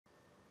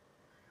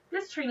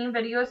this training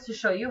video is to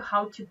show you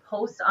how to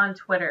post on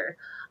Twitter.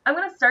 I'm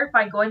going to start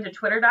by going to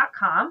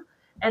twitter.com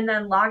and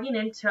then logging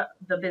into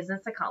the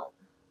business account.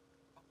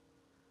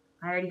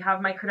 I already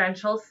have my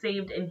credentials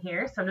saved in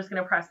here, so I'm just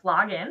going to press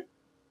login.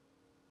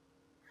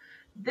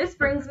 This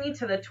brings me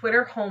to the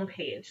Twitter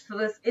homepage. So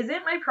this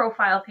isn't my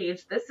profile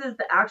page. This is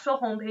the actual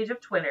homepage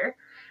of Twitter,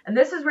 and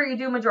this is where you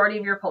do majority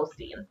of your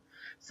posting.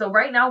 So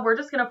right now we're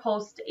just going to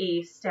post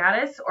a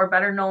status, or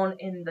better known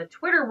in the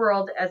Twitter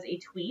world as a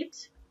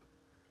tweet.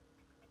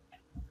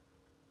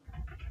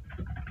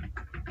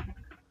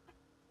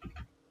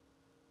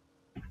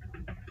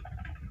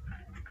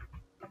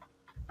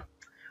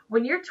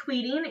 When you're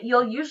tweeting,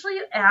 you'll usually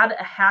add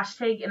a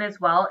hashtag in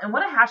as well. And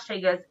what a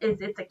hashtag is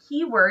it's a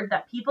keyword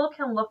that people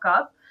can look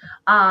up.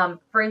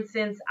 For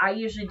instance, I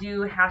usually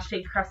do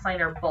hashtag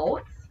Crestliner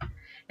boats.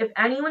 If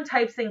anyone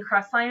types in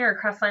Crestliner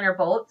or Crestliner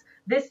boats,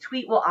 this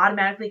tweet will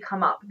automatically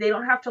come up. They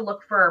don't have to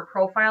look for a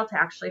profile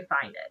to actually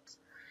find it.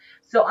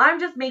 So I'm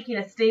just making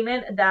a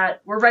statement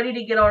that we're ready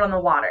to get out on the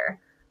water.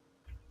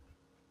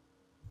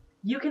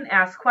 You can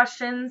ask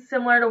questions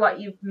similar to what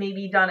you've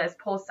maybe done as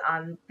posts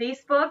on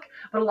Facebook,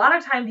 but a lot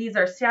of times these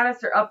are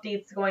status or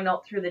updates going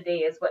out through the day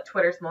is what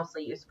Twitter's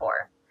mostly used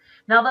for.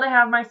 Now that I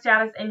have my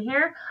status in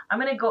here,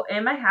 I'm going to go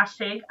in my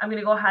hashtag. I'm going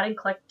to go ahead and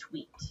click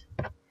tweet.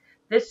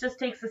 This just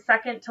takes a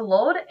second to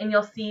load, and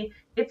you'll see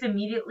it's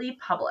immediately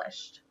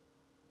published.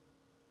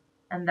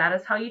 And that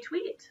is how you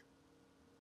tweet.